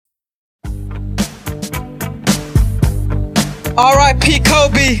R.I.P.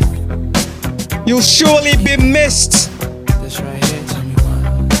 Kobe. You'll surely be missed. This right here, tell me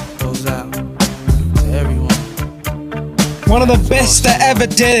what goes out to everyone. One of the best that ever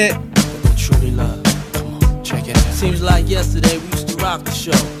did it. That they truly love. Come on, check it out. Seems like yesterday we used to rock the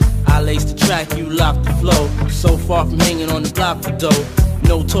show. I laced the track, you locked the flow. So far from hanging on the block for dough.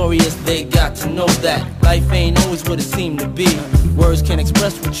 Notorious, they got to know that life ain't always what it seemed to be. Words can't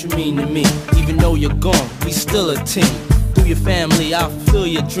express what you mean to me. Even though you're gone, we still a team. Through your family, I'll fulfill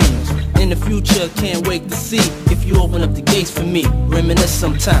your dreams. In the future, can't wait to see if you open up the gates for me. Reminisce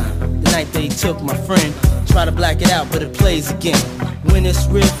sometime. The night they took my friend. Try to black it out, but it plays again. When it's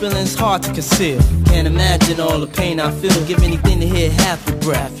real, feeling's hard to conceal. Can't imagine all the pain I feel. Give anything to hear half your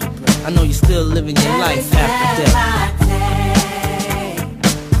breath. I know you're still living your life after death.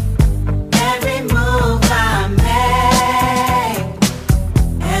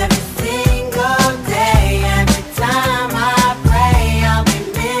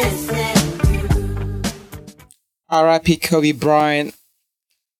 R.I.P. Kobe Bryant.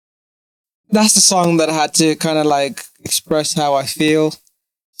 That's the song that I had to kind of like express how I feel.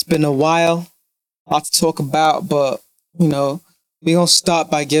 It's been a while, a lot to talk about, but you know, we're gonna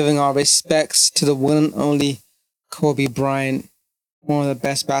start by giving our respects to the one and only Kobe Bryant, one of the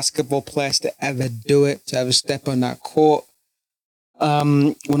best basketball players to ever do it, to ever step on that court.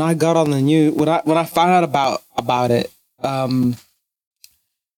 When I got on the news, when I found out about it,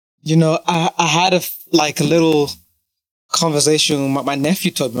 you know, I had a little conversation. My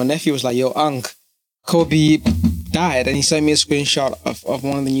nephew told me. My nephew was like, "Yo, Unc, Kobe died," and he sent me a screenshot of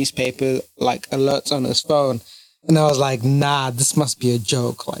one of the newspaper like alerts on his phone, and I was like, "Nah, this must be a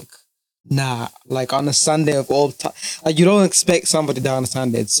joke." Like, nah, like on a Sunday of all time, like you don't expect somebody to die on a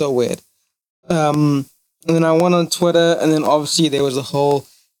Sunday. It's so weird. And then I went on Twitter, and then obviously there was a whole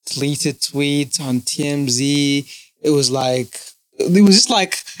deleted tweet on TMZ. It was just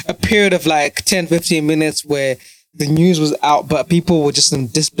like a period of like 10, 15 minutes where the news was out, but people were just in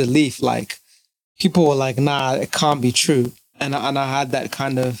disbelief. Like, people were like, nah, it can't be true. And I had that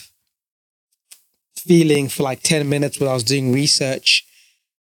kind of feeling for like 10 minutes when I was doing research.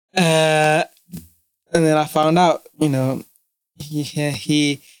 And then I found out, you know,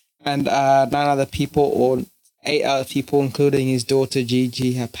 he and 8 other people, including his daughter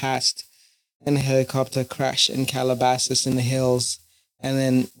Gigi, had passed in a helicopter crash in Calabasas in the hills. And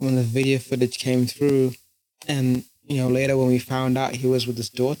then when the video footage came through, and you know, later when we found out he was with his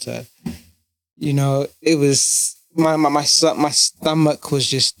daughter, you know, it was my stomach was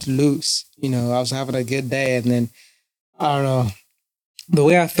just loose. You know, I was having a good day, and then I don't know, the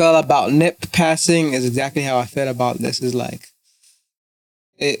way I felt about Nip passing is exactly how I felt about this. Is like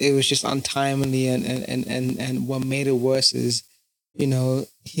it was just untimely, and what made it worse is, you know,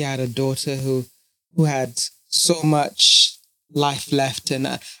 he had a daughter who had so much life left, and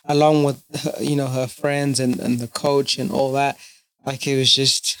along with her, you know, her friends and the coach and all that, like it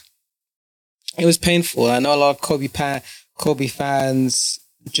was painful. I know a lot of Kobe fans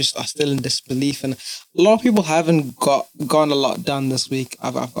just are still in disbelief, and a lot of people haven't gotten a lot done this week.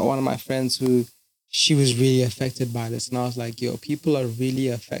 I've got one of my friends who, she was really affected by this, and I was like, yo, people are really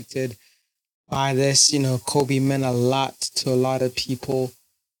affected by this. You know, Kobe meant a lot to a lot of people.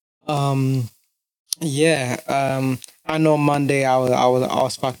 I know Monday I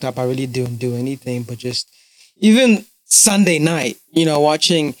was fucked up. I really didn't do anything, but just even Sunday night, you know,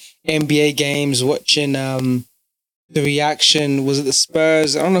 watching NBA games, watching the reaction, was it the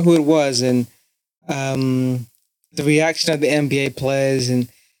Spurs? I don't know who it was, and the reaction of the NBA players, and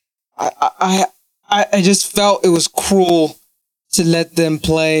I just felt it was cruel to let them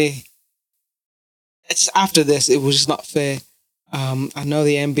play. It's after this, it was just not fair. I know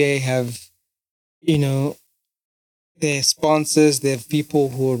the NBA have, you know, their sponsors, their people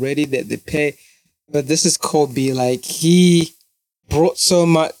who are ready, that they pay. But this is Kobe. Like, he brought so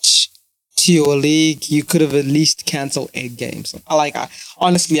much to your league. You could have at least canceled 8 games.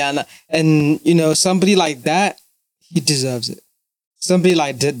 Honestly, and you know, somebody like that, he deserves it. Somebody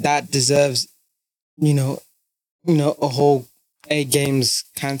like that deserves, you know, a whole 8 games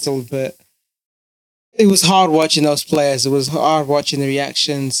canceled. But it was hard watching those players. It was hard watching the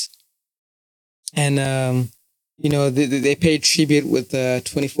reactions. And you know, they paid tribute with the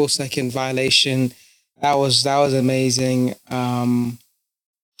 24-second violation. That was amazing.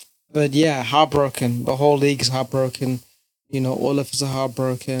 But yeah, heartbroken. The whole league is heartbroken. You know, all of us are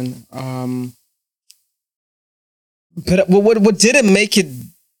heartbroken. But what didn't make it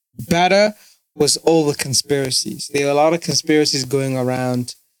better was all the conspiracies. There were a lot of conspiracies going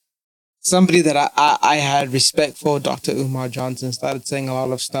around. Somebody that I had respect for, Dr. Umar Johnson, started saying a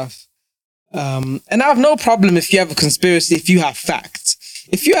lot of stuff And I have no problem if you have a conspiracy, if you have facts.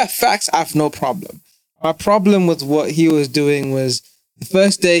 If you have facts, I have no problem. My problem with what he was doing was the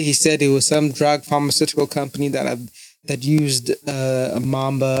first day he said it was some drug pharmaceutical company that used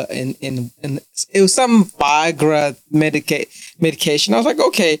Mamba and it was some Viagra medication. I was like,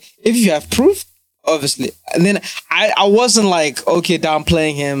 okay, if you have proof, obviously. And then I wasn't like, okay,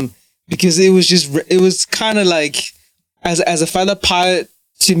 downplaying him, because it was kind of like, as a fellow pilot,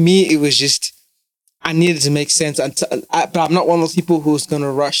 to me, it was just, I needed to make sense. But I'm not one of those people who's going to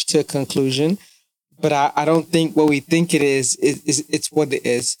rush to a conclusion. But I don't think what we think it is it's what it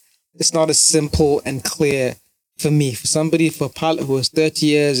is. It's not as simple and clear for me. For a pilot who has 30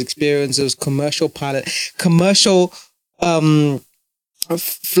 years experience, it was commercial pilot, commercial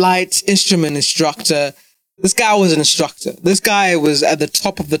flight instrument instructor. This guy was an instructor. This guy was at the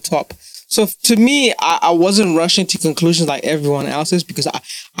top of the top. So to me, I wasn't rushing to conclusions like everyone else is, because I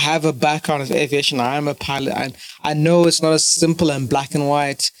have a background of aviation. I am a pilot, and I know it's not as simple and black and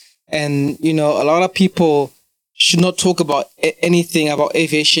white. And, a lot of people should not talk about anything about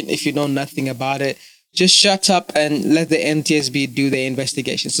aviation if you know nothing about it. Just shut up and let the NTSB do their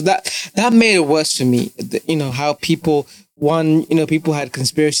investigation. So that made it worse for me. How people had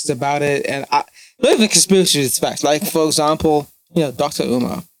conspiracies about it, and not even conspiracies, it's facts. Like, for example, Dr.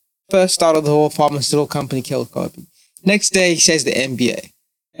 Umar first started the whole pharmaceutical company killed Kobe. Next day, he says the NBA.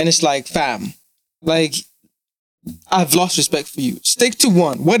 And it's like, fam, like, I've lost respect for you. Stick to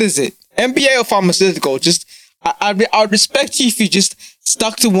one. What is it? NBA or pharmaceutical? Just, I'd respect you if you just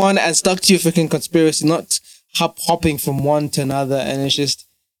stuck to one and stuck to your freaking conspiracy, not hopping from one to another. And it's just,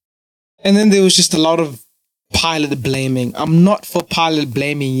 and then there was just a lot of pilot blaming. I'm not for pilot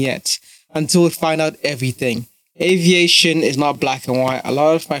blaming yet until we find out everything. Aviation is not black and white. A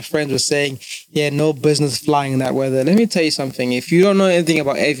lot of my friends were saying, yeah, no business flying in that weather. Let me tell you something. If you don't know anything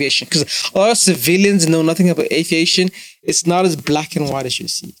about aviation, because a lot of civilians know nothing about aviation, it's not as black and white as you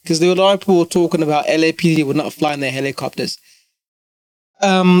see. Because there were a lot of people talking about LAPD would not fly in their helicopters.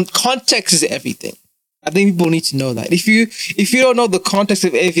 Context is everything. I think people need to know that. If you don't know the context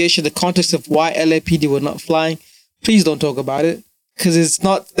of aviation, the context of why LAPD were not flying, please don't talk about it, because it's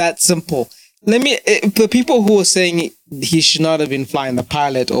not that simple. The people who are saying he should not have been flying, the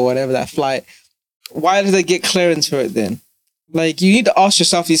pilot or whatever that flight, why did they get clearance for it then? Like, you need to ask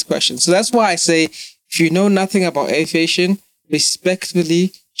yourself these questions. So that's why I say, if you know nothing about aviation,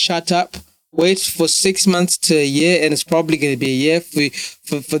 respectfully shut up, wait for 6 months to a year, and it's probably going to be a year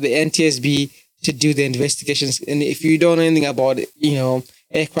for the NTSB to do the investigations. And if you don't know anything about it,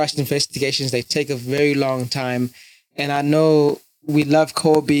 air crash investigations, they take a very long time. And I know we love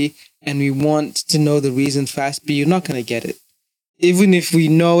Kobe and we want to know the reason fast, but you're not going to get it. Even if we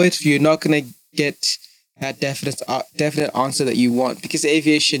know it, you're not going to get that definite answer that you want, because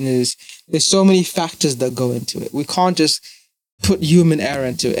aviation there's so many factors that go into it. We can't just put human error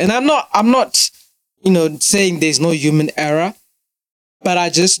into it. And I'm not saying there's no human error, but I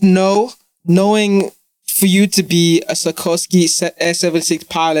just knowing for you to be a Sikorsky Air-76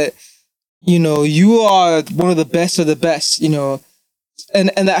 pilot, you are one of the best of the best, and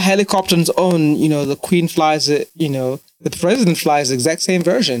that helicopter's own, the Queen flies it, the president flies the exact same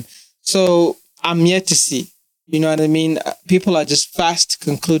version. So I'm yet to see, you know what I mean? People are just fast to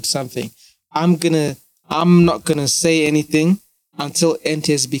conclude something. I'm not gonna say anything until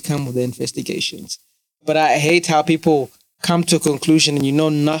NTSB come with the investigations. But I hate how people come to a conclusion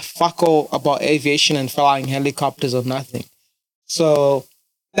and fuck all about aviation and flying helicopters or nothing. So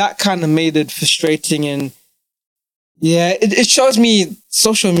that kind of made it frustrating. And yeah, it shows me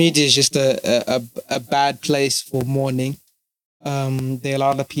social media is just a bad place for mourning. There are a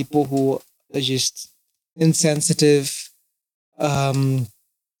lot of people who are just insensitive. The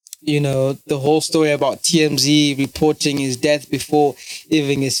whole story about TMZ reporting his death before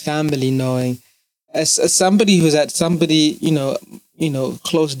even his family knowing. As somebody who's at somebody,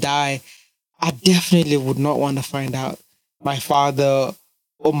 close die, I definitely would not want to find out my father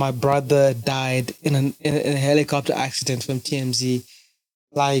or my brother died in a helicopter accident from TMZ.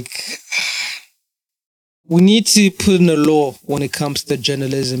 Like, we need to put in a law when it comes to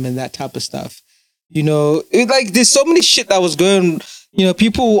journalism and that type of stuff. There's so many shit that was going,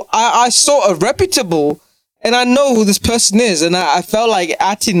 people, I saw a reputable, and I know who this person is, and I felt like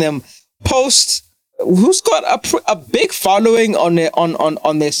atting them, post, who's got a big following on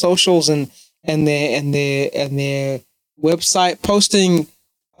their socials and their website, posting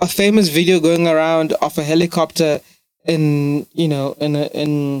a famous video going around of a helicopter in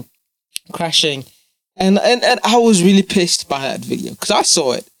crashing, and I was really pissed by that video because I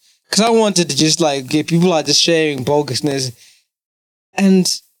saw it, because I wanted to just get people are just sharing bogusness,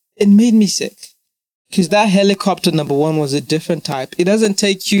 and it made me sick. Because that helicopter, number one, was a different type. It doesn't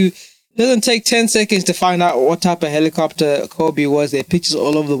take 10 seconds to find out what type of helicopter Kobe was. There are pictures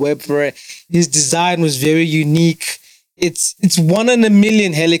all over the web for it. His design was very unique. It's one in a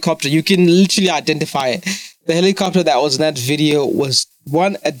million helicopter. You can literally identify it. The helicopter that was in that video was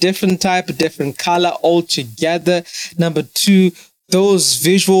a different type, a different color altogether. Number two, those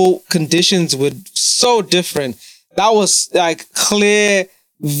visual conditions were so different. That was like clear,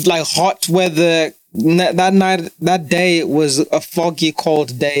 like hot weather. That day was a foggy,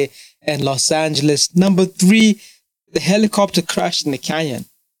 cold day in Los Angeles. Number three, the helicopter crashed in the canyon.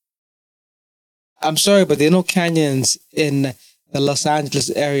 I'm sorry, but there are no canyons in the Los Angeles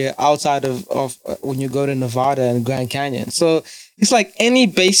area outside of when you go to Nevada and Grand Canyon. So it's like any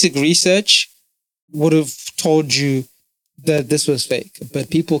basic research would have told you that this was fake. But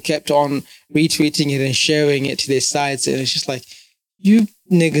people kept on retweeting it and sharing it to their sites. And it's just like, you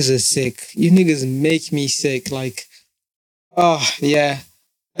niggas are sick. You niggas make me sick. Like, oh, yeah.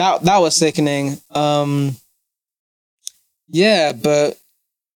 That was sickening. Yeah, but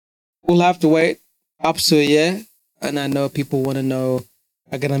we'll have to wait up to a year. And I know people want to know,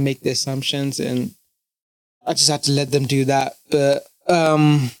 are going to make the assumptions. And I just had to let them do that. But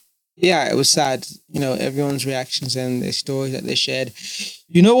yeah, it was sad. You know, everyone's reactions and their stories that they shared.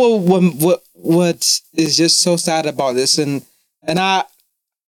 You know what is just so sad about this? And I,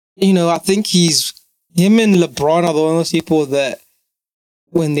 you know, I think him and LeBron are the only people that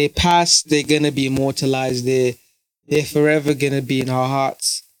when they pass, they're going to be immortalized. They're forever going to be in our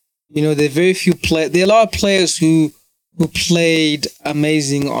hearts. You know, there are very few players. There are a lot of players who played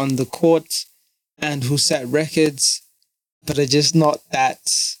amazing on the court and who set records, but are just not that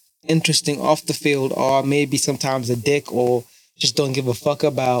interesting off the field, or maybe sometimes a dick, or just don't give a fuck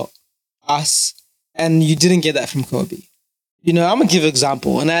about us. And you didn't get that from Kobe. You know, I'm gonna give an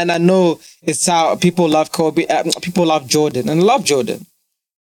example, and I know it's how people love Kobe, people love Jordan, and I love Jordan,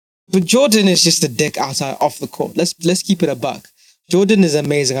 but Jordan is just a dick outside off the court. Let's keep it a buck. Jordan is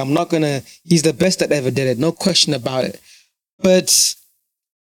amazing. He's the best that ever did it. No question about it. But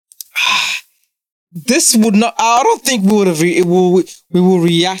this would not, I don't think we will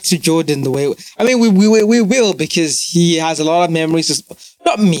react to Jordan the way, I mean, we will, because he has a lot of memories.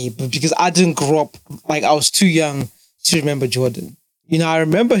 Not me, but because I didn't grow up, like I was too young to remember Jordan. You know, I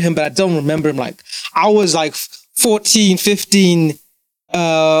remember him, but I don't remember him. Like I was like 14, 15,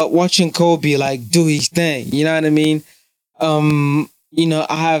 watching Kobe like do his thing. You know what I mean? You know,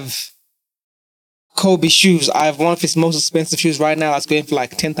 I have Kobe shoes. I have one of his most expensive shoes right now. That's going for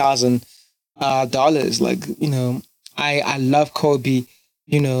like $10,000. Like, you know, I love Kobe.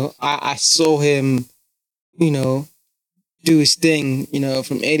 You know, I saw him, you know, do his thing, you know,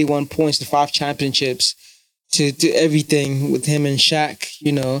 from 81 points to 5 championships to everything with him and Shaq,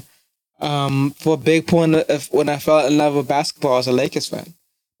 you know. For a big point of when I fell in love with basketball, I was a Lakers fan.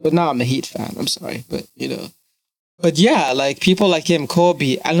 But now I'm a Heat fan. I'm sorry, but, you know. But yeah, like people like him,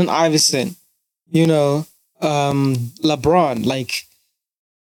 Kobe, Allen Iverson, you know, LeBron, like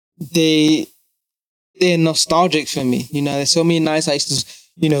they're nostalgic for me. You know, there's so many nights I used to,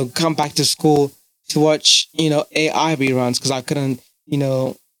 you know, come back to school to watch, you know, AI reruns because I couldn't, you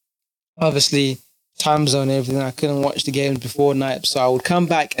know, obviously time zone and everything. I couldn't watch the games before night. So I would come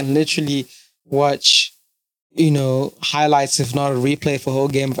back and literally watch, you know, highlights, if not a replay for a whole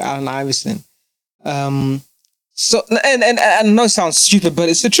game of Allen Iverson. So and I know it sounds stupid, but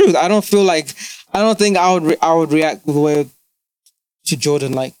it's the truth. I don't think I would react the way to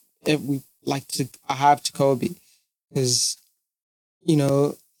Jordan like I have to Kobe, because you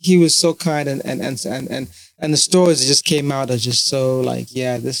know he was so kind and the stories that just came out are just so like,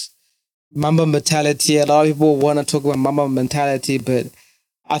 yeah, this Mamba mentality. A lot of people want to talk about Mamba mentality, but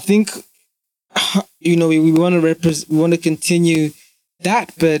I think, you know, we want to we want to continue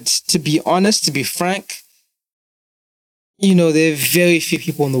that. But to be honest, to be frank, you know, there are very few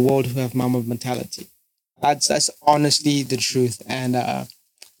people in the world who have Mamba mentality. That's honestly the truth. And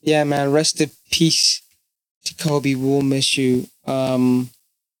yeah, man, rest in peace to Kobe. We'll miss you.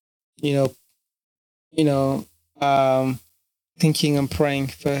 Thinking and praying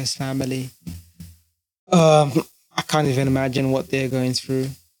for his family. I can't even imagine what they're going through.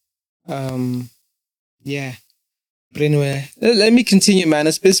 Yeah. But anyway, let me continue, man.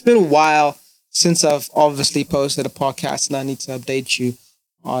 It's been a while since I've obviously posted a podcast, and I need to update you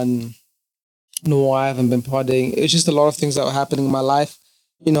on why I haven't been podding. It's just a lot of things that were happening in my life.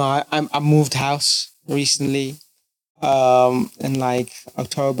 You know, I moved house recently, in like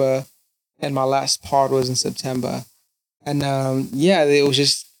October, and my last pod was in September. And yeah, it was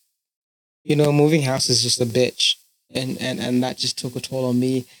just, you know, moving house is just a bitch, and that just took a toll on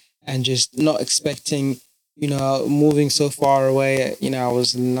me. and just not expecting, moving so far away. I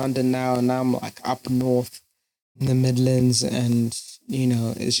was in London now, and now I'm like up north in the Midlands, and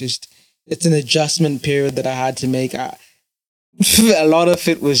it's an adjustment period that I had to make. A lot of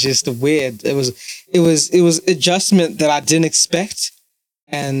it was just weird. It was adjustment that I didn't expect,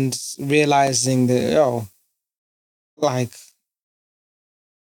 and realizing that like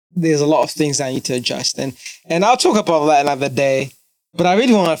there's a lot of things I need to adjust, and I'll talk about that another day. But I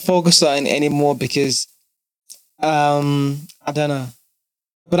really want to focus on it anymore because I don't know.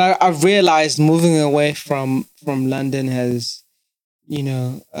 But I've realized moving away from London has,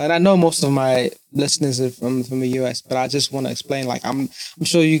 and I know most of my listeners are from the US, but I just want to explain. Like I'm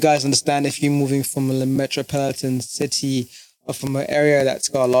sure you guys understand if you're moving from a metropolitan city or from an area that's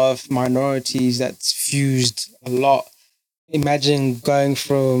got a lot of minorities that's fused a lot. Imagine going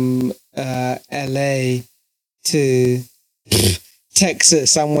from LA to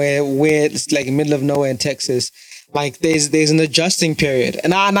Texas, somewhere weird, it's like middle of nowhere in Texas. Like there's an adjusting period,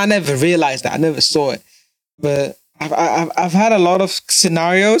 and I never realized that. I never saw it, but I've had a lot of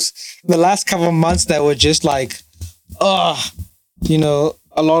scenarios in the last couple of months that were just like, a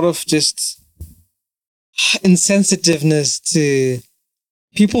lot of just insensitiveness to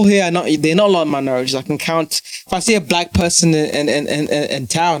people here. They're not a lot of minorities. I can count if I see a black person in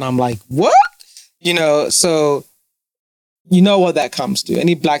town, I'm like, what? So you know what that comes to.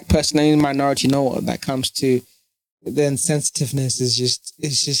 Any black person, any minority, know what that comes to. The insensitiveness is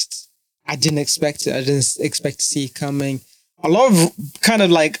just I didn't expect it. I didn't expect to see it coming. A lot of kind of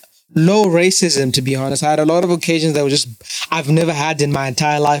like low racism, to be honest. I had a lot of occasions that were just I've never had in my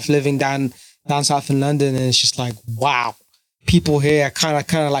entire life living down south in London, and it's just like, wow, people here are kind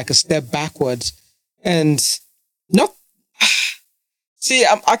of like a step backwards, and not. See,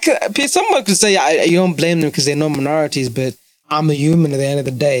 someone could say you don't blame them because they're not minorities, but I'm a human at the end of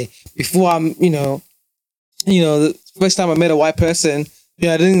the day. Before I'm, the first time I met a white person,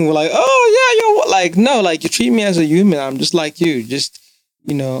 I didn't go like, oh yeah, you're like, no, like you treat me as a human. I'm just like you. Just,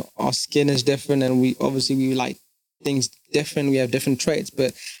 our skin is different, and we like things different. We have different traits,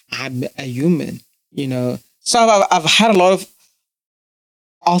 but I'm a human. So I've had a lot of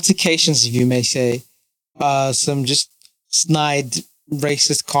altercations, if you may say, some just snide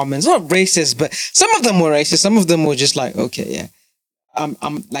racist comments. Not racist, but some of them were racist. Some of them were just like, okay, yeah, I'm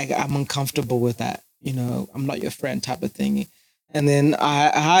uncomfortable with that. I'm not your friend type of thing. And then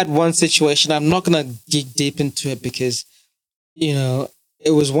I had one situation. I'm not gonna dig deep into it because, it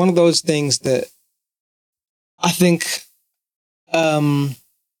was one of those things that I think made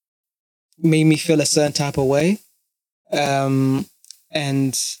me feel a certain type of way. And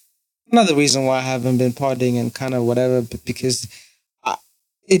another reason why I haven't been partying and kind of whatever, but because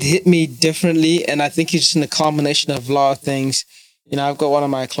it hit me differently, and I think it's just in a combination of a lot of things. I've got one of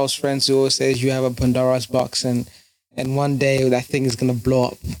my close friends who always says you have a Pandora's box, and one day that thing is gonna blow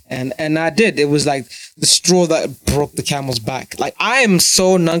up, and I did. It was like the straw that broke the camel's back. Like I am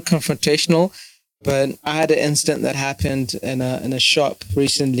so non-confrontational, but I had an incident that happened in a shop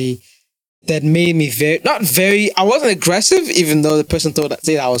recently that made me I wasn't aggressive, even though the person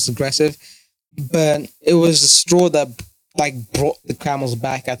said I was aggressive, but it was a straw that like brought the camel's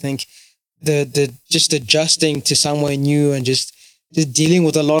back. I think the just adjusting to somewhere new and just dealing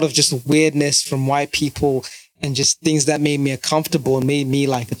with a lot of just weirdness from white people and just things that made me uncomfortable and made me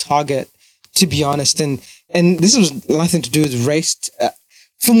like a target, to be honest. And this was nothing to do with race,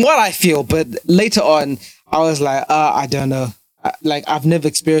 from what I feel. But later on, I was like, I don't know. Like I've never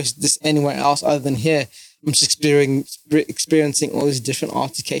experienced this anywhere else other than here. I'm just experiencing all these different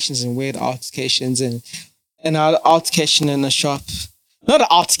altercations and weird altercations, and an altercation in a shop. Not an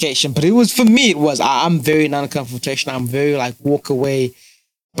altercation, but it was, for me, it was. I'm very non-confrontational. I'm very like walk away,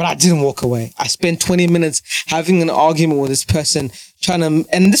 but I didn't walk away. I spent 20 minutes having an argument with this person,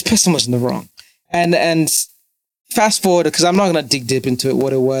 and this person was in the wrong. And fast forward, because I'm not gonna dig deep into it,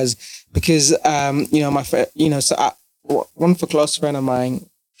 what it was, because my friend, one for close friend of mine,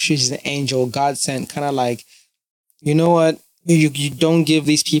 she's an angel, God sent, kind of like, you know what, you don't give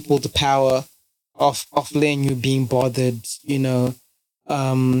these people the power of letting you being bothered, and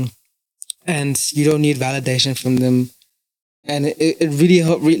you don't need validation from them. And it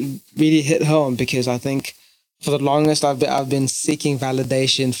really hit home, because I think for the longest I've been seeking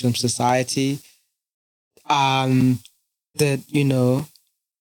validation from society, that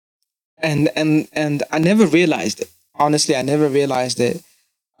and I never realized it. Honestly, I never realized it.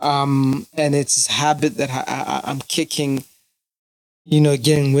 And it's a habit that I'm kicking,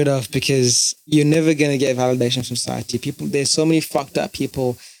 getting rid of, because you're never gonna get validation from society. There's so many fucked up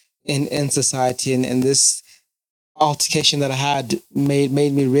people in society, and this altercation that I had made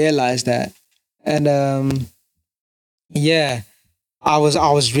me realize that. And yeah, I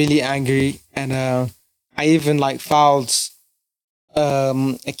was really angry, and I even like filed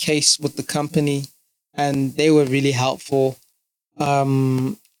a case with the company, and they were really helpful.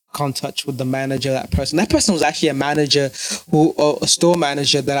 Got in touch with the manager. That person was actually a manager, a store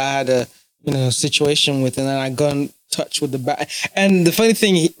manager that I had a situation with, and then I got in touch with and the funny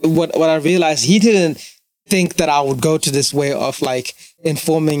thing, what I realized, he didn't think that I would go to this way of like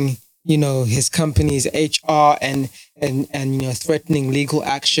informing his company's HR, and threatening legal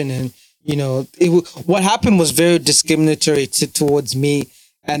action. And what happened was very discriminatory towards me,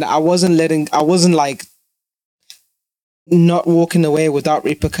 and I wasn't like not walking away without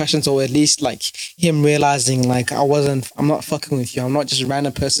repercussions, or at least like him realizing like I'm not fucking with you. I'm not just a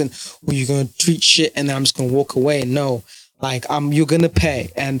random person who you're gonna treat shit and then I'm just gonna walk away. No, like you're gonna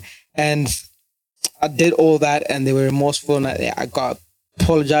pay. And I did all that, and they were remorseful, and I got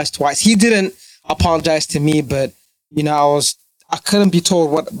apologized twice. He didn't apologize to me, but I couldn't be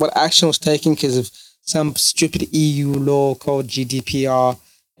told what action was taken because of some stupid EU law called GDPR,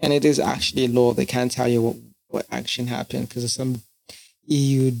 and it is actually a law. They can't tell you what action happened because of some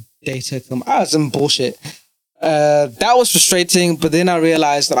EU data. Some bullshit. That was frustrating, but then I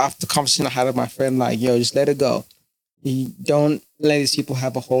realized that after the conversation I had with my friend, like, yo, just let it go. You don't let these people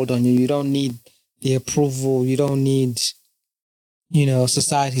have a hold on you. You don't need the approval. You don't need,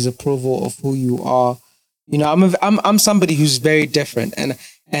 society's approval of who you are. I'm somebody who's very different, and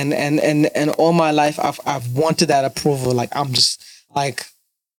all my life I've wanted that approval. Like I'm just like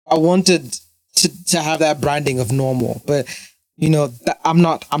I wanted to have that branding of normal, but I'm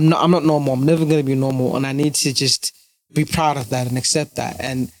not normal. I'm never gonna be normal, and I need to just be proud of that and accept that.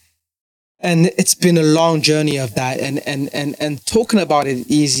 And it's been a long journey of that, and talking about it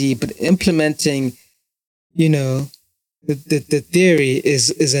easy, but implementing, the theory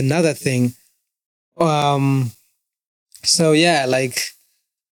is another thing. So yeah, like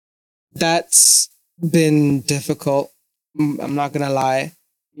that's been difficult. I'm not gonna lie.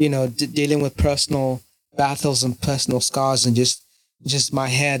 Dealing with personal battles and personal scars, and just my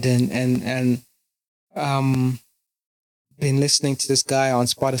head, and been listening to this guy on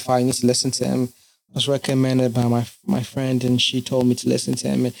Spotify. I need to listen to him. I was recommended by my friend, and she told me to listen to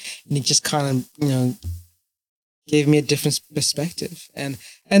him, and he just kind of gave me a different perspective. And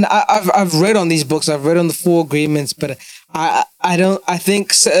I've read on these books. I've read on the Four Agreements, but I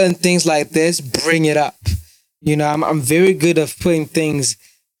think certain things like this bring it up. I'm very good at putting things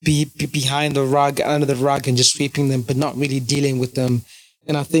behind the rug, under the rug, and just sweeping them, but not really dealing with them.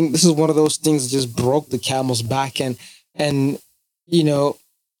 And I think this is one of those things that just broke the camel's back. And all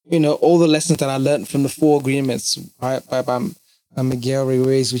the lessons that I learned from the Four Agreements, right, by Miguel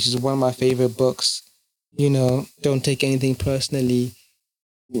Ruiz, which is one of my favorite books. Don't take anything personally.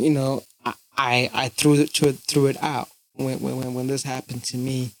 I threw it out when this happened to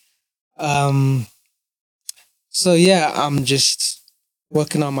me. So yeah, I'm just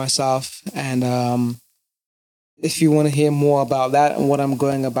working on myself, and if you want to hear more about that and what I'm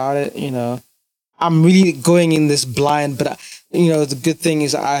going about it, I'm really going in this blind, but the good thing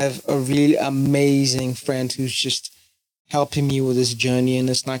is I have a really amazing friend who's just helping me with this journey, and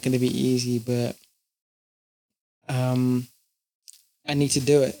it's not going to be easy, but I need to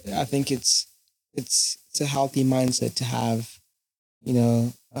do it. I think it's a healthy mindset to have,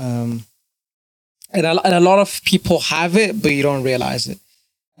 and a lot of people have it, but you don't realize it.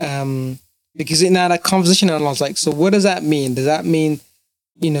 Because in that conversation, I was like, so what does that mean? Does that mean,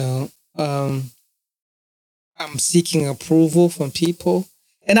 I'm seeking approval from people?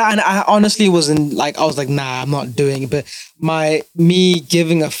 And I honestly wasn't like, I was like, nah, I'm not doing it. But me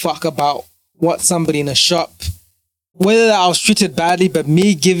giving a fuck about what somebody in a shop, whether I was treated badly, but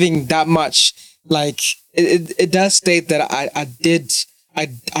me giving that much, like it does state that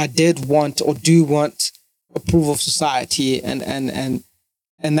I did want, or do want, approval of society, and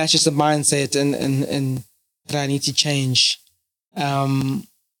that's just a mindset and that I need to change, and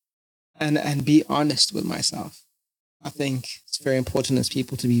be honest with myself. I think it's very important as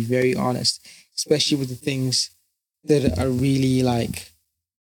people to be very honest, especially with the things that are really like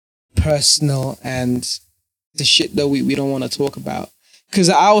personal and the shit that we don't want to talk about. Because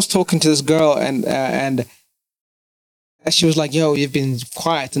I was talking to this girl, and she was like, yo, you've been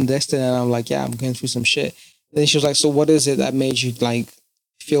quiet and distant. And I'm like, yeah, I'm going through some shit. Then she was like, so what is it that made you like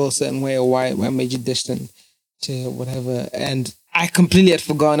feel a certain way, or why made you distant to whatever? And I completely had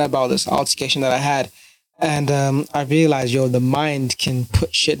forgotten about this altercation that I had. And I realized, yo, the mind can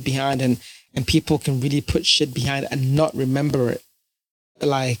put shit behind, and people can really put shit behind and not remember it.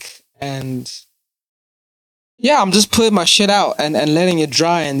 Like, and yeah, I'm just putting my shit out and letting it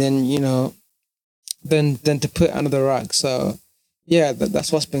dry, and then then to put under the rug. So yeah,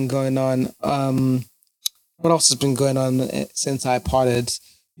 that's what's been going on. What else has been going on since I parted?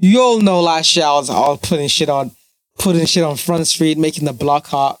 You all know last year I was putting shit on Front Street, making the block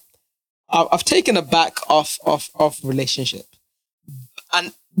hot. I've taken a back off relationship,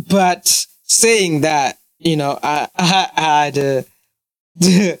 and but saying that, I had a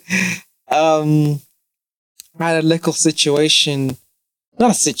I had a little situation,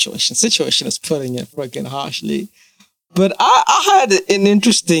 not a situation. Situation is putting it freaking harshly, but I had an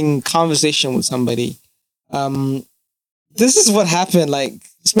interesting conversation with somebody. This is what happened. Like,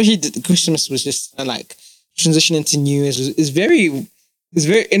 especially the Christmas was just like transitioning to New Year's is very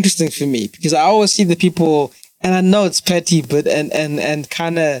interesting for me because I always see the people, and I know it's petty, but and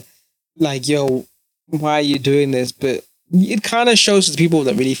kind of like, yo, why are you doing this? But it kind of shows the people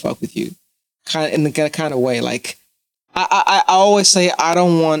that really fuck with you, kind of in the kind of way. Like, I always say I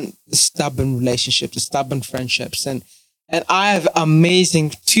don't want stubborn relationships, stubborn friendships, and I have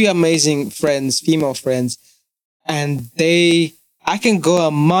two amazing friends, female friends, and I can go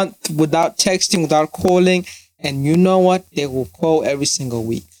a month without texting, without calling, and you know what? They will call every single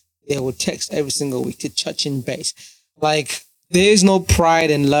week. They will text every single week to touch in base. Like, there is no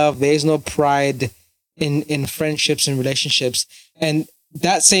pride in love. There is no pride in friendships and relationships. And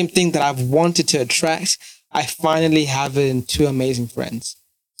that same thing that I've wanted to attract, I finally have it in two amazing friends.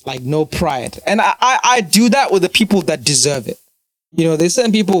 Like, no pride. And I do that with the people that deserve it. There's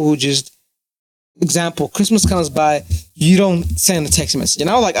certain people who just, example, Christmas comes by, you don't send a text message. And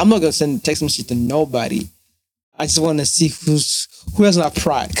I'm like, I'm not going to send a text message to nobody. I just want to see who has not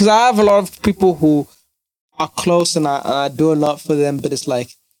pride. Because I have a lot of people who are close and I do a lot for them. But it's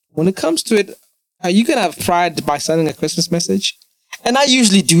like, when it comes to it, are you going to have pride by sending a Christmas message? And I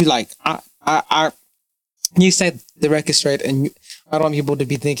usually do, like, you said the record straight, and I don't want people to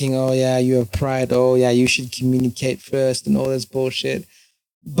be thinking, oh yeah, you have pride. Oh yeah, you should communicate first and all this bullshit.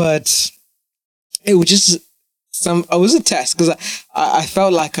 But it was just it was a test because I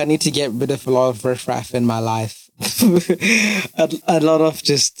felt like I need to get rid of a lot of riffraff in my life. a lot of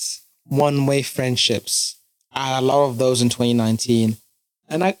just one-way friendships. I had a lot of those in 2019.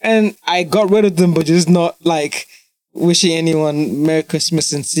 And I got rid of them, but just not like wishing anyone Merry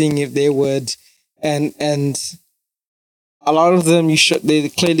Christmas and seeing if they would. And a lot of them they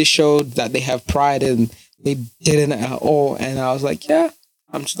clearly showed that they have pride and they didn't at all. And I was like, yeah,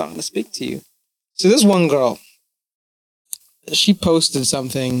 I'm just not gonna speak to you. So this one girl, she posted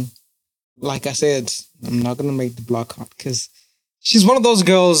something. Like I said, I'm not gonna make the block hot because she's one of those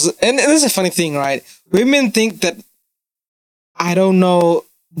girls. And this is a funny thing, right? Women think that I don't know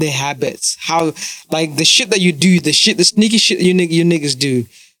their habits, how, like, the shit that you do, the sneaky shit you niggas do.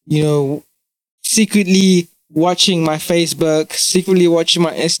 Secretly watching my Facebook, secretly watching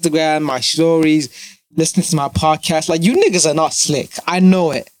my Instagram, my stories, listening to my podcast. Like, you niggas are not slick. I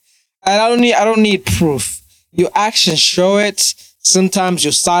know it. And I don't need proof. Your actions show it. Sometimes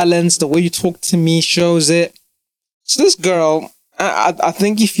your silence, the way you talk to me shows it. So this girl, I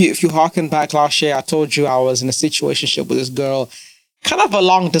think if you harken back last year, I told you I was in a situationship with this girl, kind of a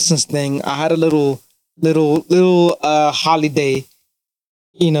long distance thing. I had a little holiday,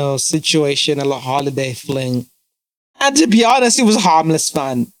 situation, a little holiday fling. And to be honest, it was harmless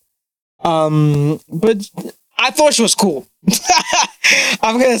fun. But I thought she was cool.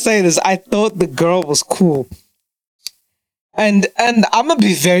 I'm gonna say this. I thought the girl was cool. And I'm gonna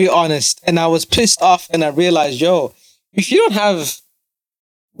be very honest. And I was pissed off and I realized, yo, if you don't have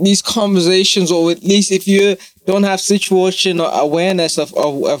these conversations, or at least if you don't have situation or awareness of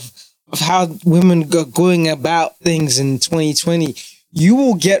how women are going about things in 2020, you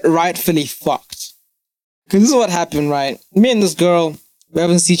will get rightfully fucked. Because this is what happened, right? Me and this girl, we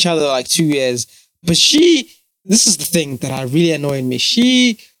haven't seen each other like 2 years. But this is the thing that really annoyed me.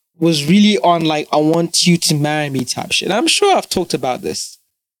 She was really on, like, I want you to marry me type shit. And I'm sure I've talked about this.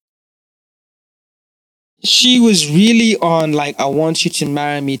 She was really on, like, I want you to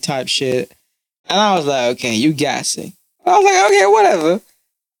marry me type shit. And I was like, okay, you gassing. I was like, okay, whatever.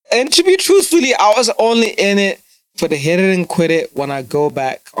 And to be truthfully, I was only in it for the hit it and quit it when I go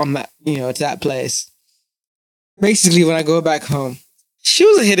back on that, to that place. Basically, when I go back home. She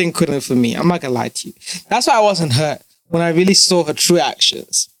was a hit and quit it for me. I'm not gonna lie to you. That's why I wasn't hurt when I really saw her true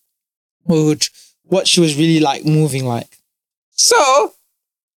actions. What she was really, like, moving like. So,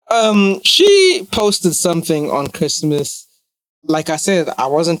 she posted something on Christmas. Like I said, I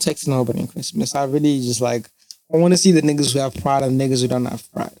wasn't texting nobody on Christmas. I really just, like, I want to see the niggas who have pride and niggas who don't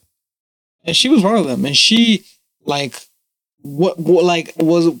have pride. And she was one of them. And she, like,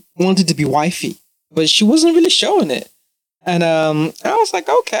 wanted to be wifey. but she wasn't really showing it. And I was like,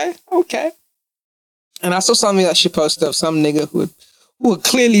 okay. And I saw something that she posted of some nigga who would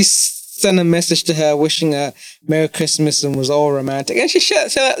clearly send a message to her wishing her Merry Christmas and was all romantic. And she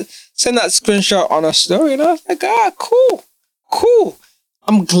sent that screenshot on her story. And I was like, cool.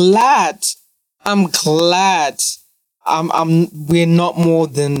 I'm glad. We're not more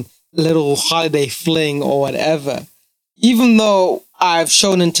than little holiday fling or whatever. Even though I've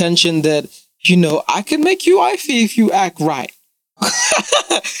shown intention that, you know, I can make you wifey if you act right.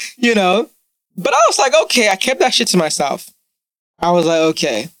 You know? But I was like, okay, I kept that shit to myself. I was like,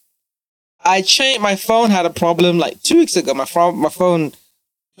 okay. I changed, my phone had a problem like 2 weeks ago. My phone,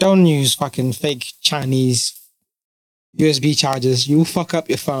 don't use fucking fake Chinese USB chargers. You fuck up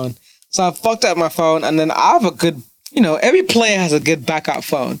your phone. So I fucked up my phone, and then I have a good, you know, every player has a good backup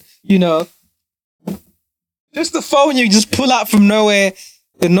phone, you know. Just the phone you just pull out from nowhere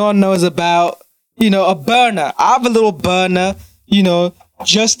that no one knows about, you know, a burner. I have a little burner, you know,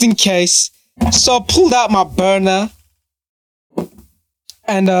 just in case. So I pulled out my burner,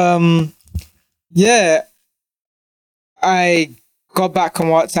 and yeah, I got back on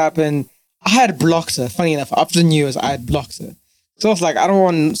WhatsApp and I had blocked her. Funny enough, after New Year's, I had blocked her. So I was like, I don't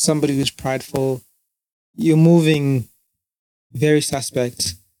want somebody who's prideful. You're moving very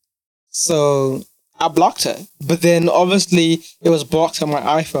suspect. So I blocked her. But then obviously it was blocked on my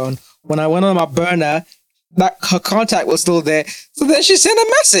iPhone. When I went on my burner, that her contact was still there. So then she sent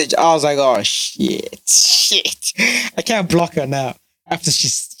a message. I was like, oh shit. I can't block her now after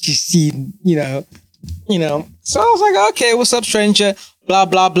she's seen, you know. So I was like, okay, what's up, stranger? Blah,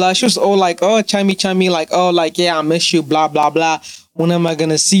 blah, blah. She was all like, oh, chimey, like, oh, like, yeah, I miss you, blah, blah, blah. When am I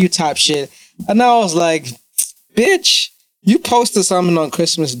gonna see you type shit? And I was like, bitch, you posted something on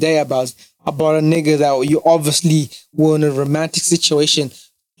Christmas Day about a nigga that you obviously were in a romantic situation.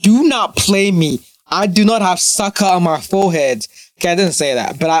 Do not play me. I do not have sucker on my forehead. Okay, I didn't say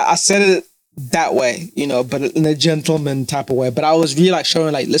that, but I said it that way, you know, but in a gentleman type of way. But I was really like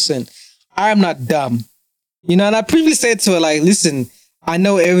showing like, listen, I am not dumb. You know, and I previously said to her, like, listen, I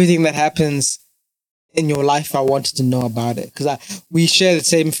know everything that happens in your life. I wanted to know about it because we share the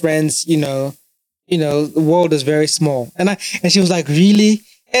same friends, you know, the world is very small. And she was like, really?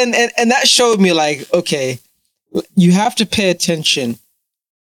 And that showed me like, okay, you have to pay attention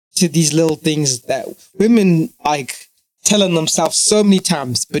to these little things that women like telling themselves so many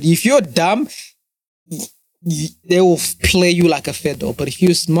times. But if you're dumb, they will play you like a fiddle. But if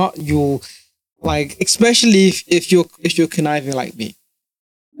you're smart, you'll like, especially if you're conniving like me.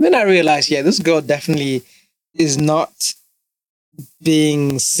 Then I realized, yeah, this girl definitely is not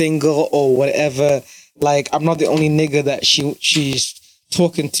being single or whatever. Like, I'm not the only nigga that she's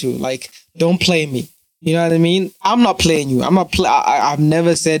talking to. Like, don't play me. You know what I mean? I'm not playing you. I've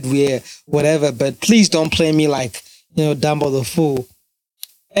never said we're whatever, but please don't play me like, you know, Dumbo the Fool.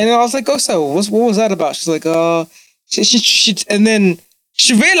 And I was like, oh, so what was that about? She's like, oh, she and then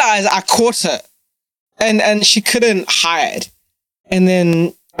she realized I caught her, and she couldn't hide. And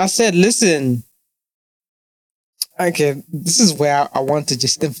then I said, listen, okay, this is where I want to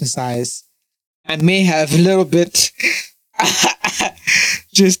just emphasize. I may have a little bit,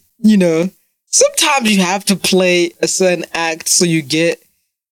 just, you know, sometimes you have to play a certain act so you get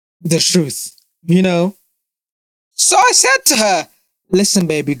the truth, you know? So I said to her, listen,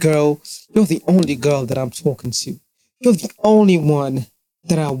 baby girl, you're the only girl that I'm talking to. You're the only one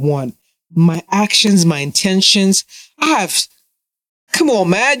that I want. My actions, my intentions, come on,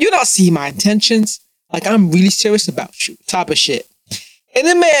 man, you don't see my intentions. Like, I'm really serious about you, type of shit. And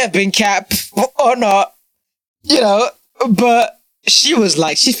it may have been cap or not, you know, but she was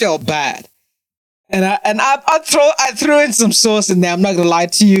like, she felt bad. And I threw in some sauce in there. I'm not gonna lie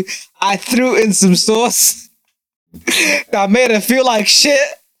to you. I threw in some sauce that made her feel like shit.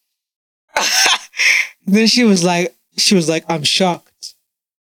 Then she was like, I'm shocked.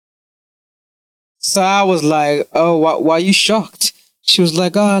 So I was like, oh, why are you shocked? She was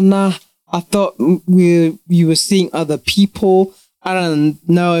like, oh, nah, I thought you were seeing other people. I don't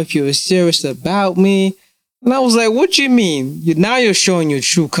know if you were serious about me. And I was like, what do you mean? Now you're showing your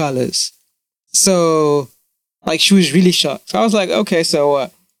true colors. So, like, she was really shocked. So I was like, okay, so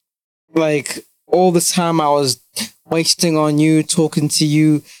what? Like, all the time I was wasting on you, talking to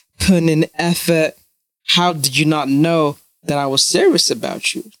you, putting in effort. How did you not know that I was serious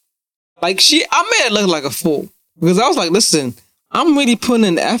about you? Like, I made it look like a fool. Because I was like, listen, I'm really putting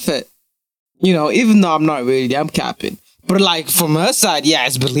in effort. You know, even though I'm not really, I'm capping. But, like, from her side, yeah,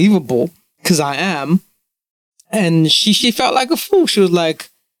 it's believable. Because I am. And she felt like a fool. She was like,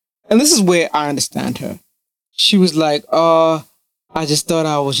 and this is where I understand her. She was like, oh, I just thought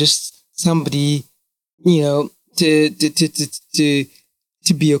I was just somebody you know, to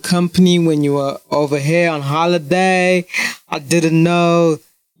be your company when you were over here on holiday. I didn't know,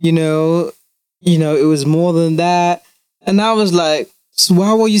 you know, it was more than that. And I was like, so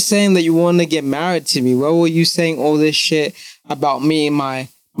why were you saying that you want to get married to me? Why were you saying all this shit about me and my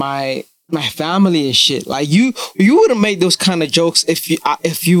family and shit? Like you wouldn't make those kind of jokes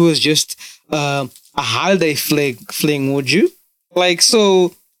if you was just a holiday fling, would you? Like,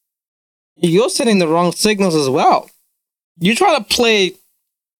 so you're setting the wrong signals as well. You try to play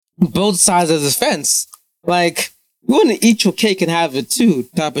both sides of the fence. Like, you want to eat your cake and have it too,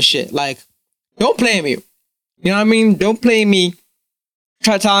 type of shit. Like, don't play me. You know what I mean? Don't play me.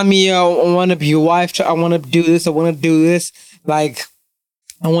 Try telling me, I want to be your wife. I want to do this. I want to do this. Like,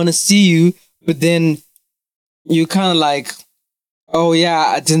 I want to see you. But then you kind of like, oh yeah,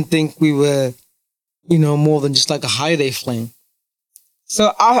 I didn't think we were, more than just like a holiday fling.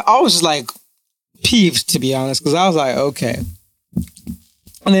 So I was just like peeved, to be honest, because I was like, okay.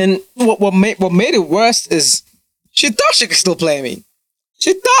 And then what made it worse is she thought she could still play me.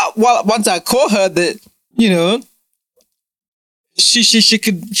 She thought, well, once I caught her that,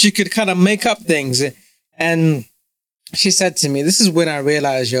 she could kind of make up things. And she said to me, this is when I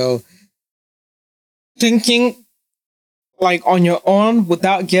realized, thinking like on your own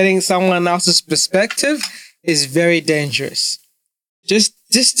without getting someone else's perspective is very dangerous.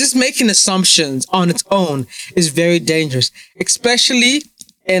 Just making assumptions on its own is very dangerous, especially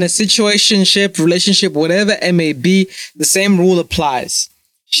in a situationship, relationship, whatever it may be. The same rule applies.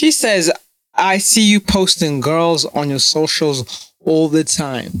 She says, I see you posting girls on your socials all the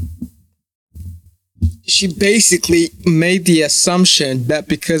time. She basically made the assumption that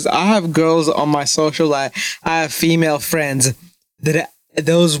because I have girls on my social, I have female friends, that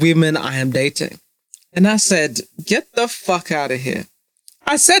those women I am dating. And I said, get the fuck out of here.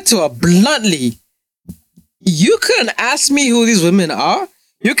 I said to her bluntly, you couldn't ask me who these women are.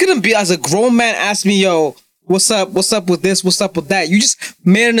 You couldn't be, as a grown man, ask me, yo, what's up with this, what's up with that. You just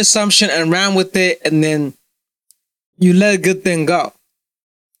made an assumption and ran with it, and then you let a good thing go.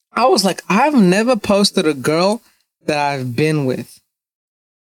 I was like, I've never posted a girl that I've been with.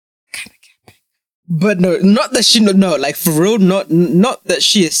 Kind of capping. But no, not that she, no, like for real, not that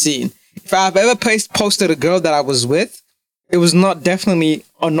she has seen. If I've ever posted a girl that I was with, it was not definitely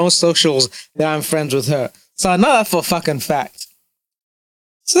on no socials that I'm friends with her. So I know that for a fucking fact.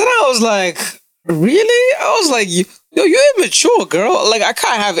 So then I was like, really? I was like, you're immature, girl. Like, I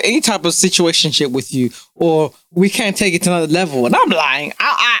can't have any type of situationship with you, or we can't take it to another level. And I'm lying.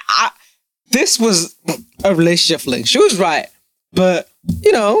 This was a relationship fling. She was right. But,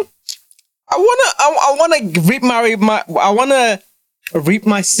 I wanna reap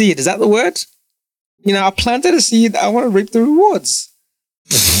my seed. Is that the word? I planted a seed. I want to reap the rewards.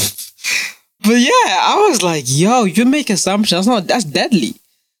 But yeah, I was like, yo, you make assumptions. That's deadly.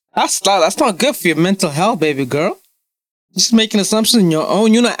 That's not good for your mental health, baby girl. Just making assumptions on your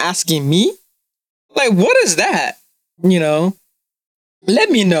own. You're not asking me. Like, what is that? Let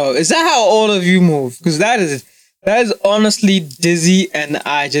me know. Is that how all of you move? Because that is honestly dizzy, and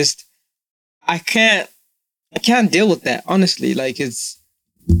I can't deal with that. Honestly, like, it's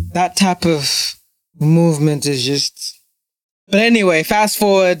that type of movement is just. But anyway, fast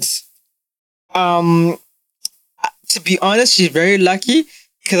forward. To be honest, she's very lucky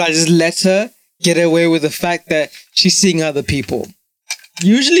because I just let her get away with the fact that she's seeing other people.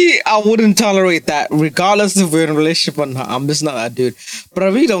 Usually, I wouldn't tolerate that, regardless if we're in a relationship or not. I'm just not that dude. But I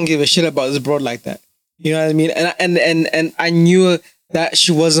really don't give a shit about this broad like that. You know what I mean? And I knew that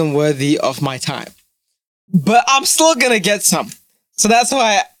she wasn't worthy of my time. But I'm still gonna get some. So that's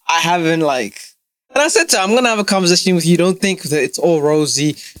why I haven't and I said to her, I'm gonna have a conversation with you. Don't think that it's all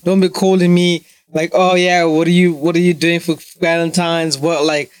rosy. Don't be calling me like, oh yeah, what are you doing for Valentine's? What,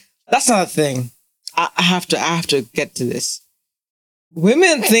 like, that's not a thing. I have to get to this.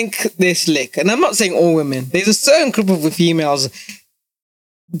 Women think they're slick, and I'm not saying all women. There's a certain group of females,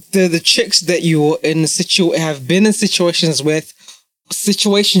 the chicks that you have been in situationships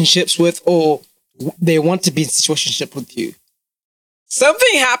with, or they want to be in situationship with you.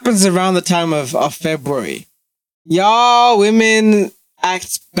 Something happens around the time of February. Y'all women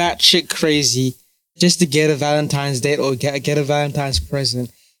act batshit crazy just to get a Valentine's date or get a Valentine's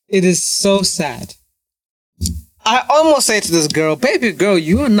present. It is so sad. I almost say to this girl, baby girl,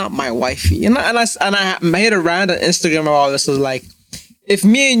 you are not my wifey. And I made a rant on Instagram about this. It was like, if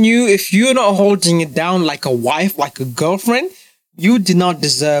you're not holding it down like a wife, like a girlfriend, you did not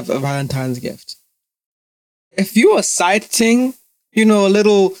deserve a Valentine's gift. If you are citing, a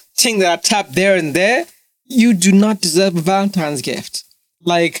little thing that I tap there and there, you do not deserve a Valentine's gift.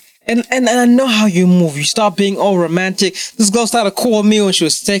 Like, And I know how you move. You start being all romantic. This girl started calling me when she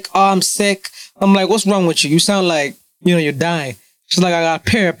was sick. Oh, I'm sick. I'm like, what's wrong with you? You sound like, you're dying. She's like, I got a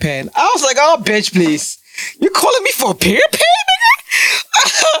period pain. I was like, oh, bitch, please. You calling me for a period pain,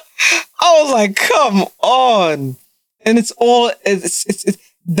 nigga? I was like, come on. And it's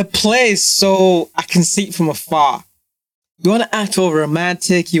the play is so I can see it from afar. You want to act all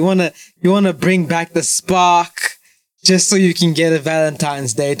romantic. You want to bring back the spark just so you can get a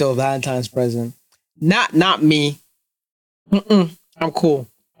Valentine's date or a Valentine's present. Not me. I'm cool.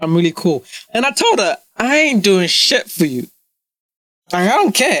 I'm really cool. And I told her, I ain't doing shit for you. Like, I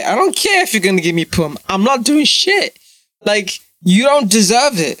don't care. I don't care if you're going to give me pum. I'm not doing shit. Like, you don't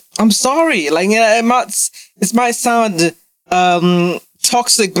deserve it. I'm sorry. Like, it might sound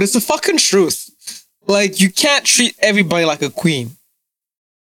toxic, but it's the fucking truth. Like, you can't treat everybody like a queen.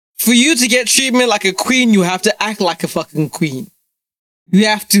 For you to get treatment like a queen, you have to act like a fucking queen. You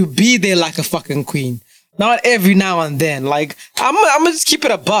have to be there like a fucking queen. Not every now and then. Like, I'm gonna just keep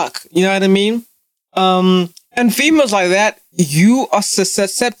it a buck. You know what I mean? And females like that, you are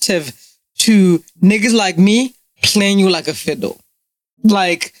susceptible to niggas like me playing you like a fiddle.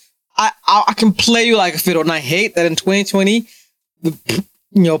 Like, I can play you like a fiddle, and I hate that in 2020,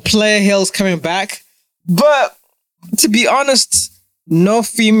 Player Hill's coming back. But to be honest, no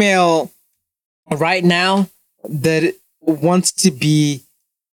female right now that wants to be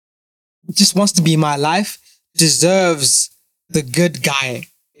my life deserves the good guy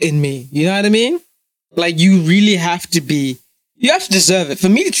in me. You know what I mean? Like, you really have to deserve it. For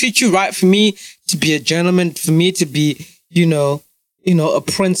me to treat you right, for me to be a gentleman, for me to be, a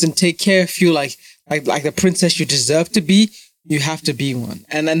prince and take care of you like the princess you deserve to be, you have to be one.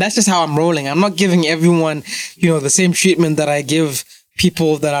 And that's just how I'm rolling. I'm not giving everyone, the same treatment that I give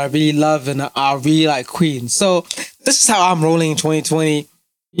people that I really love and are really like queens. So this is how I'm rolling in 2020.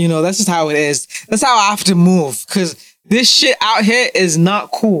 That's just how it is. That's how I have to move, because this shit out here is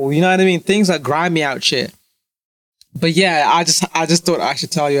not cool. You know what I mean? Things are grimy out here. But yeah, I just thought I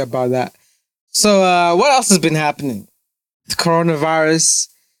should tell you about that. So what else has been happening? The coronavirus,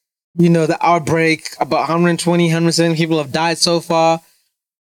 the outbreak. About 170 people have died so far.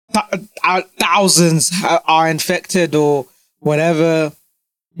 Thousands are infected or whatever.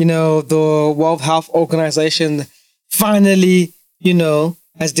 The World Health Organization finally,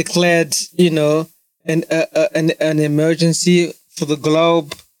 has declared, an emergency for the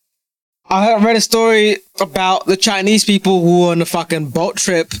globe. I read a story about the Chinese people who were on a fucking boat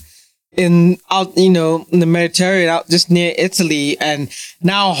trip in the Mediterranean, out just near Italy, and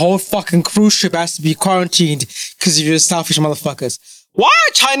now a whole fucking cruise ship has to be quarantined because of your selfish motherfuckers. Why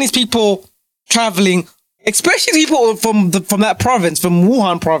are Chinese people traveling, especially people from that province, from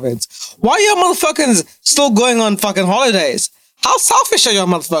Wuhan province? Why are your motherfuckers still going on fucking holidays? How selfish are your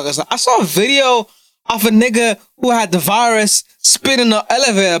motherfuckers? I saw a video of a nigga who had the virus spinning the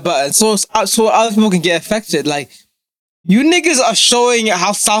elevator button so other people can get affected. Like, you niggas are showing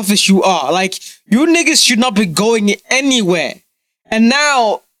how selfish you are. Like, you niggas should not be going anywhere. And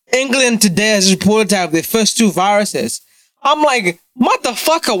now, England today has reported to have their first 2 viruses. I'm like,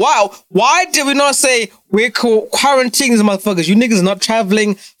 motherfucker, wow. Why did we not say we're quarantining these motherfuckers? You niggas are not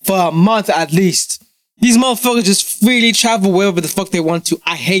traveling for a month at least. These motherfuckers just freely travel wherever the fuck they want to.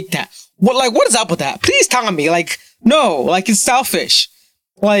 I hate that. What is up with that? Please tell me. Like, no, like, it's selfish.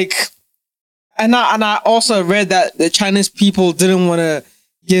 Like, and I also read that the Chinese people didn't want to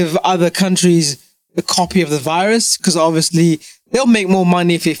give other countries a copy of the virus because obviously they'll make more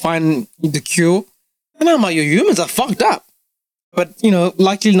money if they find the cure. And I'm like, your humans are fucked up. But,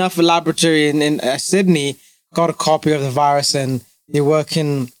 luckily enough, a laboratory in Sydney got a copy of the virus, and they're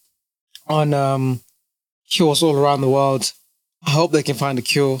working on cures all around the world. I hope they can find a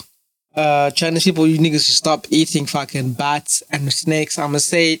cure. Chinese people, you niggas should stop eating fucking bats and snakes. I'm gonna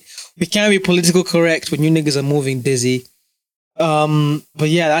say it. We can't be political correct when you niggas are moving dizzy. But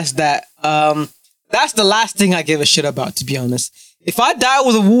yeah, that's that. That's the last thing I give a shit about, to be honest. If I die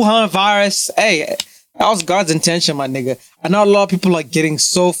with a Wuhan virus, hey, that was God's intention, my nigga. I know a lot of people are getting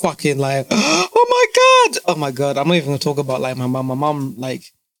so fucking like, oh my god. I'm not even gonna talk about like my mom. My mom, like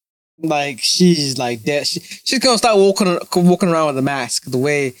she's like dead. She's gonna start walking around with a mask the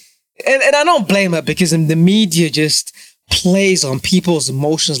way. And I don't blame her, because the media just plays on people's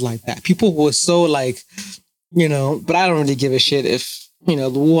emotions like that. People who are so like, but I don't really give a shit if, the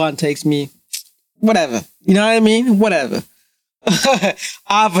Wuhan takes me, whatever. You know what I mean? Whatever. I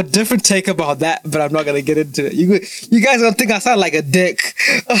have a different take about that, but I'm not going to get into it. You guys going to think I sound like a dick.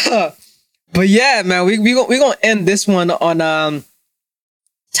 But yeah, man, we're going to end this one on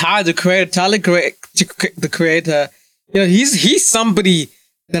Tyler, the creator. Tyler, the creator, he's somebody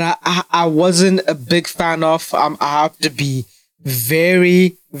that I wasn't a big fan of. I have to be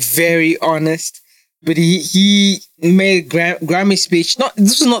very, very honest. But he made a Grammy speech.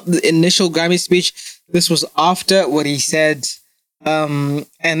 This was not the initial Grammy speech. This was after what he said. And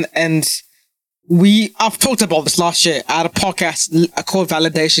I've talked about this last year. I had a podcast called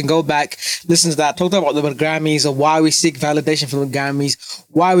Validation. Go back, listen to that. Talked about the Grammys and why we seek validation from the Grammys,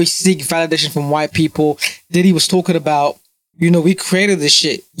 why we seek validation from white people. Diddy was talking about, we created this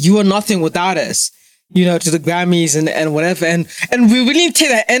shit. You are nothing without us. To the Grammys and whatever. And we really need to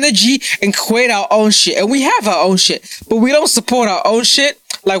take that energy and create our own shit. And we have our own shit, but we don't support our own shit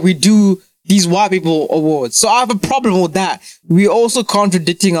like we do these white people awards. So I have a problem with that. We're also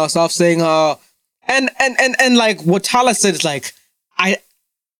contradicting ourselves, saying, and like what Tyler said is like,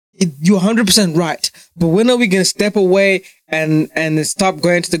 you're 100% right. But when are we going to step away and stop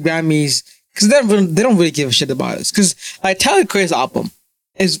going to the Grammys? Because they don't really give a shit about us. Because like Tyler Creator's album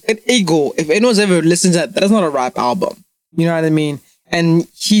is an ego. If anyone's ever listened to that's not a rap album. You know what I mean? And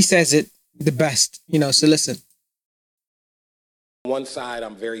he says it the best, so listen. On one side,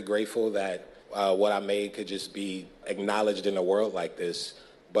 I'm very grateful that what I made could just be acknowledged in a world like this.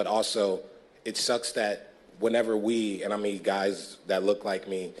 But also, it sucks that whenever we, and I mean guys that look like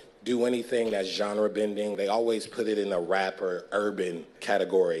me, do anything that's genre bending, they always put it in a rap or urban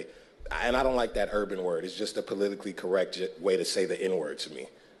category. And I don't like that urban word. It's just a politically correct way to say the N-word to me.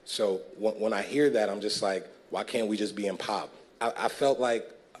 So when I hear that, I'm just like, why can't we just be in pop? I felt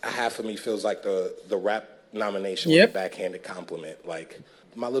like half of me feels like the rap nomination was a backhanded compliment. Like,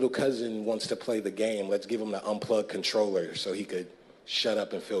 my little cousin wants to play the game. Let's give him the unplugged controller so he could shut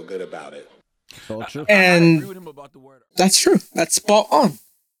up and feel good about it. And I agree with him about the word. That's true. That's spot on.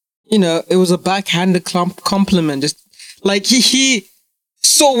 It was a backhanded compliment. Just like he.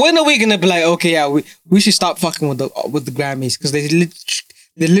 So when are we gonna be like, okay, yeah, we should stop fucking with the Grammys, because they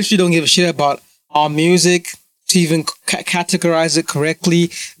literally don't give a shit about our music to even categorize it correctly.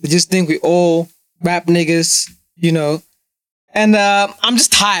 They just think we all rap niggas, And I'm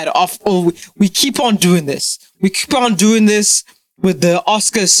just tired of we keep on doing this. We keep on doing this with the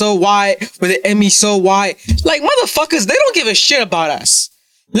Oscars so white, with the Emmy so white. Like, motherfuckers, they don't give a shit about us.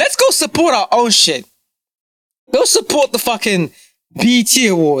 Let's go support our own shit. Go support the fucking BET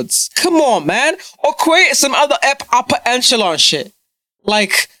Awards. Come on, man. Or create some other upper echelon shit.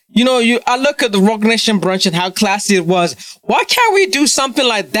 Like, I look at the Rock Nation brunch and how classy it was. Why can't we do something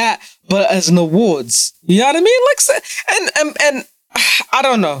like that, but as an awards? You know what I mean? Like, and I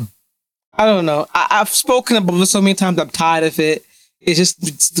don't know. I've spoken about this so many times. I'm tired of it. It's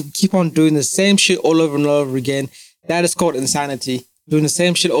to keep on doing the same shit all over and over again. That is called insanity. Doing the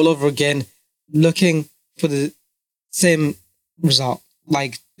same shit all over again, looking for the same result.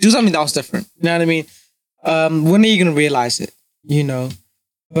 Like, do something that was different. You know what I mean? When are you gonna realize it?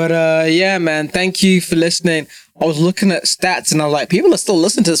 But yeah, man, thank you for listening. I was looking at stats and I was like, people are still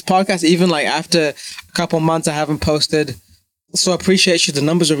listening to this podcast even like after a couple months I haven't posted. So I appreciate you. The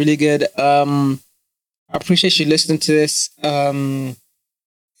numbers are really good. I appreciate you listening to this.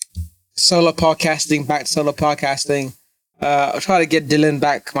 Solo podcasting, back to solo podcasting. I'll try to get Dylan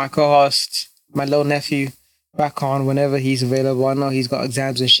back, my co-host, my little nephew, back on whenever he's available. I know he's got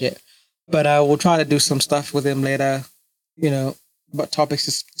exams and shit, but we'll try to do some stuff with him later, about topics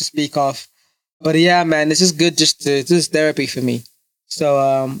to speak of. But yeah, man, this is good. This is therapy for me.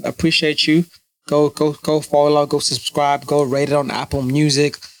 So appreciate you. Go follow, go subscribe, go rate it on Apple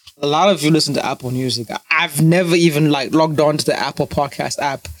Music. A lot of you listen to Apple Music. I've never even logged on to the Apple Podcast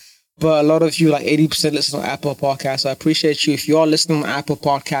app, but a lot of you, 80%, listen on Apple Podcast. So I appreciate you. If you are listening on Apple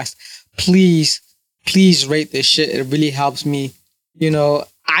Podcast, please rate this shit. It really helps me. I'm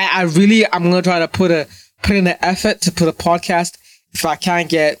gonna try to put in the effort to put a podcast. If I can't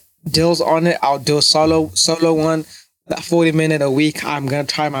get deals on it, I'll do a solo one. That 40-minute a week. I'm gonna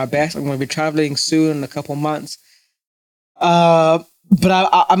try my best. I'm gonna be traveling soon in a couple months. But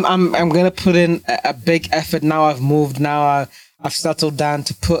I'm gonna put in a big effort now. I've moved. Now I've settled down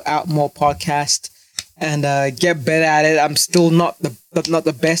to put out more podcasts and get better at it. I'm still not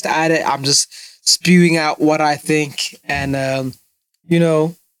the best at it. I'm just spewing out what I think and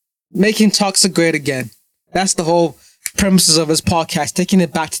making Toxic great again. That's the whole premises of this podcast, taking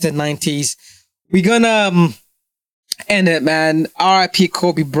it back to the 90s. We're gonna end it, man. R.I.P.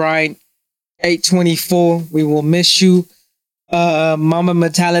 Kobe Bryant, 8/24. We will miss you. Mamba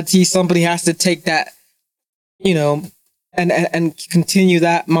mentality. Somebody has to take that, and continue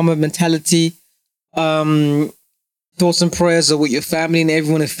that Mamba mentality. Thoughts and prayers are with your family and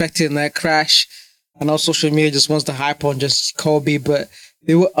everyone affected in that crash. I know social media just wants to hype on just Kobe, but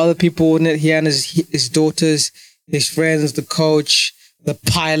there were other people in it. He and his daughters, his friends, the coach, the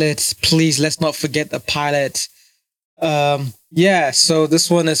pilot. Please, let's not forget the pilot. Yeah, so this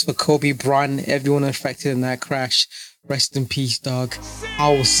one is for Kobe Bryant, everyone affected in that crash. Rest in peace, dog.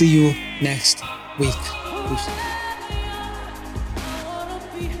 I will see you next week. Peace.